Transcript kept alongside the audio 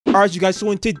Alright, you guys, so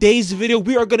in today's video,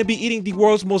 we are going to be eating the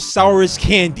world's most sourest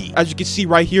candy. As you can see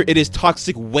right here, it is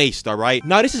toxic waste, alright?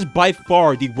 Now, this is by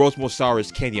far the world's most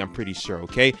sourest candy, I'm pretty sure,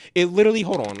 okay? It literally,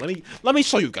 hold on, let me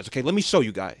show you guys, okay? Let me show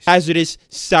you guys. As it is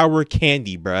sour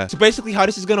candy, bruh. So basically, how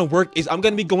this is going to work is I'm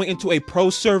going to be going into a pro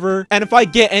server, and if I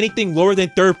get anything lower than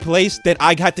 3rd place, then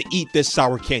I have to eat this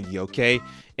sour candy, okay?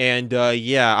 And,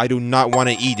 yeah, I do not want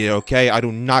to eat it, okay? I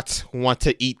do not want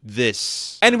to eat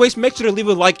this. Anyways, make sure to leave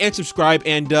a like and subscribe,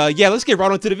 and, yeah, let's get right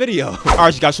on to the video.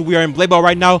 Alright, guys, so we are in Blade Ball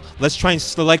right now. Let's try and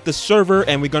select the server,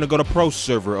 and we're gonna go to Pro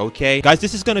server, okay? Guys,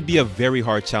 this is gonna be a very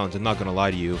hard challenge, I'm not gonna lie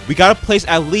to you. We gotta place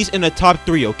at least in the top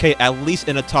 3, okay? At least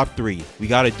in the top 3. We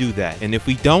gotta do that. And if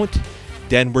we don't,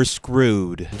 then we're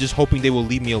screwed. I'm just hoping they will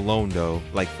leave me alone, though.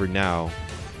 Like, for now.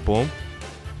 Boom.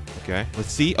 Okay,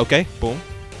 let's see. Okay, boom.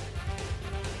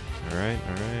 Alright,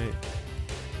 alright.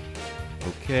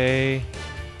 Okay.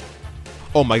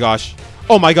 Oh my gosh.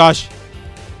 Oh my gosh.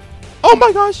 Oh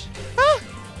my gosh. Ah!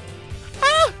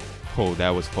 Ah! Oh, that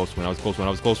was a close one. That was a close one.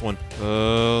 That was a close one.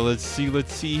 Let's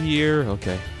see here.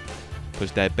 Okay.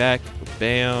 Push that back.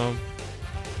 Bam.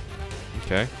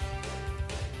 Okay.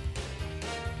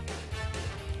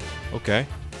 Okay.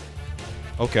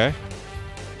 Okay.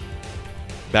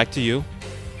 Back to you.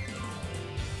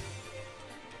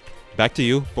 Back to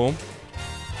you. Boom.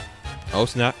 Oh,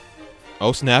 snap.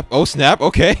 Oh, snap. Oh, snap.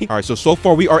 Okay. All right. So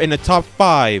far, we are in the top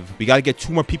 5. We got to get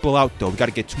 2 more people out, though. We got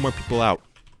to get 2 more people out.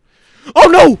 Oh,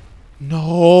 no.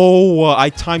 No.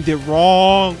 I timed it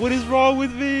wrong. What is wrong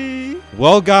with me?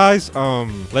 Well, guys,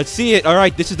 let's see it. All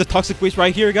right. This is the toxic waste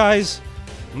right here, guys.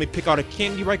 Let me pick out a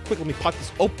candy right quick. Let me pop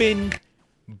this open.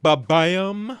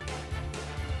 Ba-bam.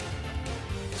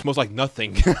 Smells like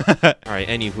nothing. Alright,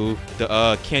 anywho,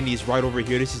 the candy is right over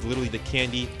here. This is literally the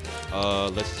candy.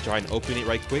 Let's try and open it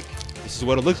right quick. This is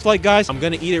what it looks like, guys. I'm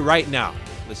gonna eat it right now.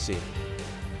 Let's see.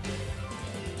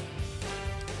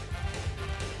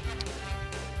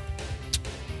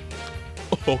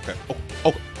 Oh, okay.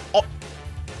 Oh.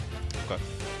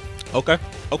 Okay.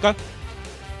 Okay.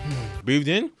 Breathe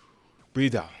in.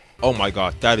 Breathe out. Oh my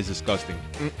god, that is disgusting.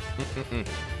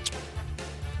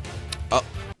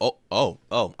 Oh,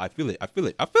 I feel it.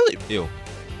 Ew.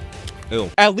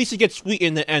 At least it gets sweet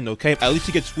in the end, okay? At least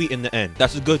it gets sweet in the end.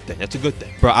 That's a good thing. That's a good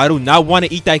thing. Bro, I do not want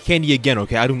to eat that candy again,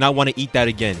 okay? I do not want to eat that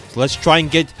again. So let's try and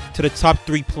get to the top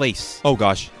 3 place. Oh,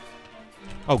 gosh.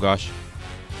 Oh, gosh.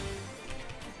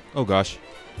 Oh, gosh.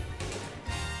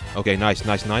 Okay, nice.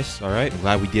 All right. I'm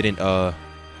glad we didn't,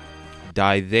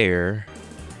 die there.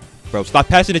 Bro, stop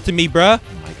passing it to me, bruh. Oh,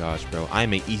 my gosh, bro. I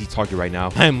am an easy target right now.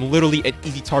 I am literally an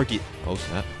easy target. Oh,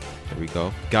 snap. There we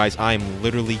go. Guys, I am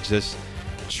literally just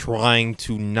trying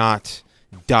to not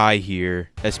die here,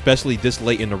 especially this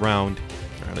late in the round.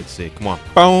 All right, let's see. Come on.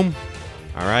 Boom.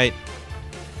 All right.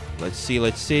 Let's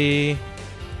see.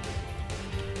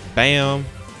 Bam.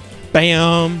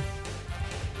 Bam.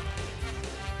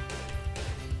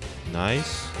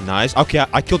 Nice. Okay,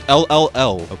 I killed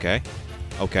LLL.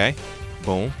 Okay.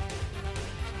 Boom.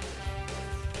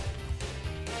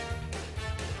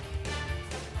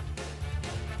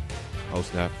 Oh,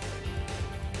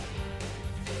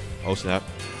 snap.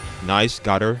 Nice.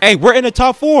 Got her. Hey, we're in the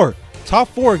top 4. Top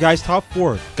 4, guys. Top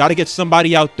 4. Gotta get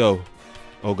somebody out, though.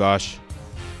 Oh, gosh.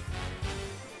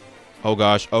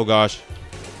 Okay,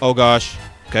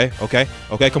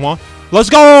 come on. Let's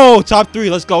go. Top 3.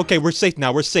 Let's go. Okay, we're safe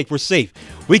now. We're safe.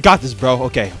 We got this, bro.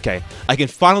 Okay. I can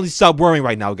finally stop worrying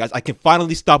right now, guys. I can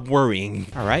finally stop worrying.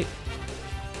 All right.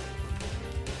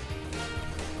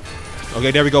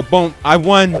 Okay, there we go. Boom. I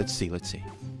won. Let's see.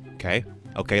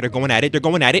 Okay, they're going at it.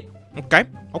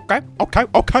 Okay.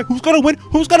 Who's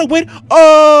gonna win?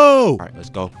 Oh! All right, let's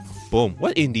go. Boom.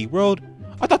 What in the world?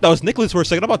 I thought that was Nicholas for a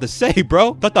second. I'm about to say,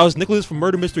 bro. Thought that was Nicholas from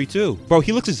Murder Mystery 2. Bro,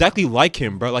 he looks exactly like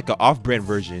him, bro. Like an off-brand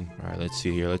version. All right, let's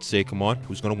see here. Come on.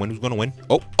 Who's gonna win?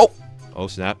 Oh. Oh,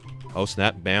 snap.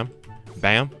 Bam.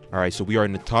 All right, so we are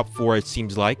in the top 4, it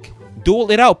seems like.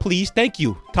 Duel it out, please. Thank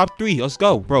you. Top 3. Let's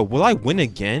go. Bro, will I win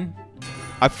again?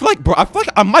 I feel like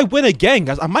I might win again,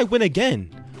 guys.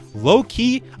 Low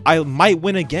key, I might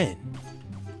win again.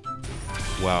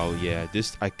 Wow, yeah,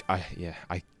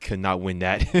 I could not win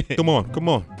that. Come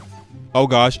on. Oh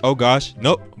gosh.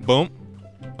 Nope. Boom.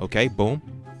 Okay, boom.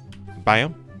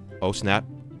 Bam. Oh, snap.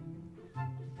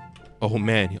 Oh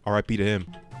man, RIP to him.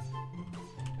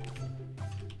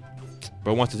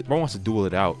 Bro wants to duel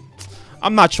it out.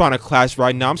 I'm not trying to clash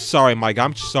right now. I'm sorry, my guy.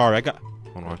 I'm sorry.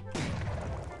 Hold on.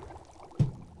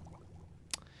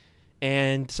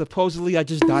 And supposedly I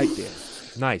just died there.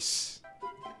 Nice.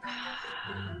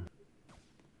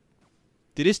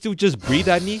 Did this dude just breathe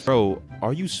at me? Bro,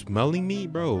 are you smelling me,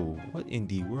 bro? What in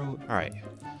the world? All right,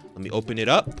 let me open it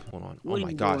up. Hold on. What oh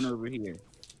my gosh. over here?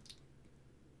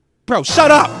 Bro,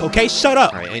 shut up, okay? Shut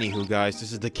up. All right, anywho, guys,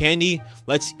 this is the candy.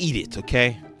 Let's eat it,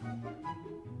 okay?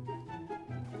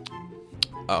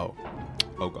 Oh.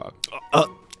 Oh, God.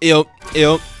 Ew.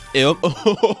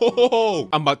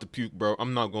 I'm about to puke, bro.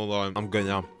 I'm not gonna lie. I'm good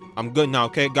now. I'm good now,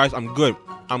 okay, guys? I'm good.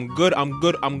 I'm good.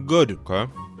 Okay.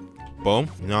 Boom.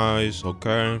 Nice.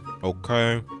 Okay.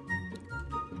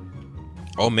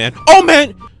 Oh, man.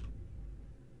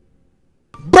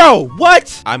 Bro,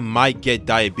 what? I might get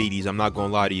diabetes. I'm not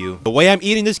gonna lie to you. The way I'm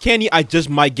eating this candy, I just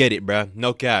might get it, bruh.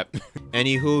 No cap.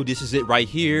 Anywho, this is it right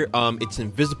here. It's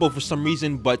invisible for some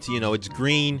reason, but, you know, it's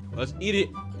green. Let's eat it.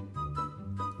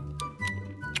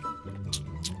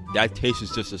 That taste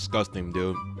is just disgusting,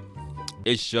 dude.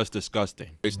 It's just disgusting.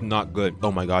 It's not good.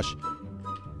 Oh, my gosh.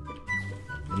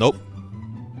 Nope.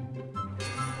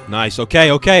 Nice.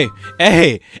 Okay.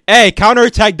 Hey,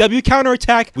 counterattack. W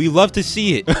counterattack. We love to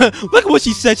see it. Look at what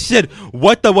she said. She said,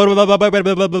 what the, blah, blah, blah, blah,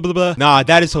 blah, blah, blah, blah. Nah,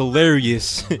 that is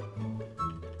hilarious.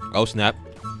 Oh, snap.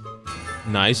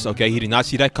 Nice. Okay, he did not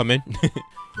see that coming.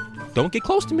 Don't get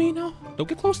close to me now. Don't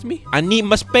get close to me. I need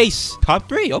my space. Top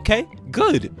 3. Okay,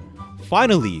 good.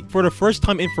 Finally, for the first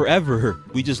time in forever.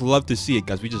 We just love to see it,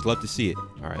 guys. We just love to see it.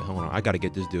 All right, hold on. I gotta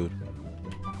get this dude.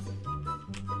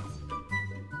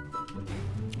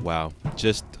 Wow,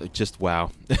 just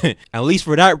wow. At least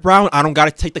for that round, I don't gotta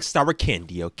take the sour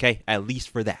candy, okay? At least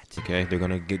for that. Okay, they're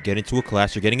gonna get into a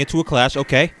clash. They're getting into a clash.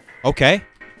 Okay.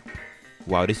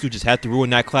 Wow, this dude just had to ruin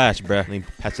that clash, bruh. Let me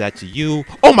pass that to you.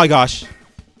 Oh my gosh.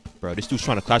 Bro, this dude's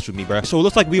trying to clash with me, bruh. So it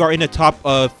looks like we are in the top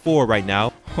 4 right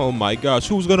now. Oh my gosh,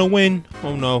 who's gonna win?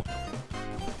 Oh no.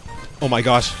 Oh my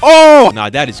gosh. Oh! Nah,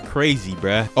 that is crazy,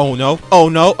 bruh. Oh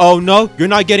no. You're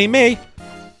not getting me.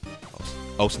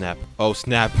 Oh snap.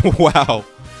 Wow.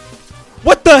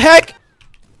 What the heck?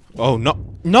 Oh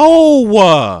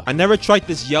no. I never tried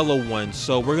this yellow one,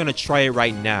 so we're gonna try it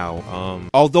right now.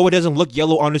 Although it doesn't look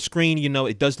yellow on the screen, you know,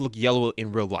 it does look yellow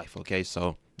in real life, okay?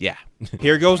 So yeah.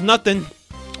 Here goes nothing.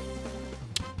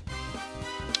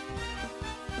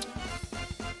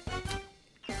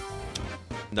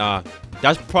 Nah,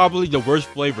 that's probably the worst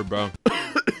flavor, bro.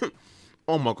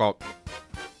 Oh my god.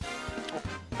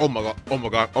 Oh my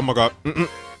god.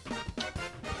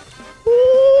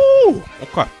 Ooh,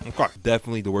 okay.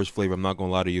 Definitely the worst flavor, I'm not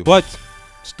gonna lie to you. But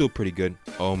still pretty good.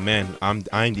 Oh man, I'm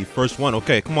the first one.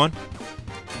 Okay, come on.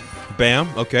 Bam.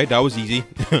 Okay, that was easy.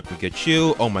 Look at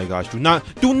you. Oh my gosh. Do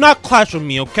not clash with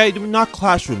me, okay? Do not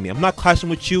clash with me. I'm not clashing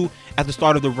with you at the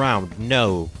start of the round.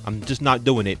 No, I'm just not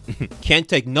doing it. Can't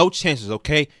take no chances,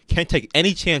 okay? Can't take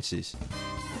any chances.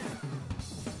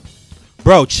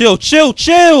 Bro, chill.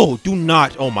 Do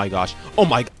not. Oh my gosh.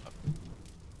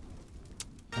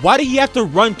 Why did he have to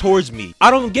run towards me?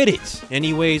 I don't get it.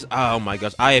 Anyways, oh my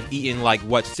gosh. I have eaten like,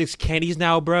 what, 6 candies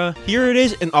now, bruh? Here it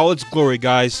is in all its glory,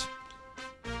 guys.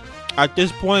 At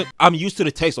this point, I'm used to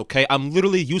the taste, okay? I'm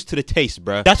literally used to the taste,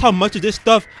 bruh. That's how much of this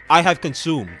stuff I have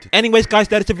consumed. Anyways, guys,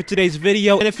 that is it for today's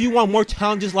video. And if you want more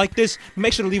challenges like this,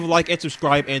 make sure to leave a like and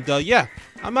subscribe. And yeah,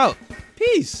 I'm out.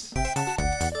 Peace.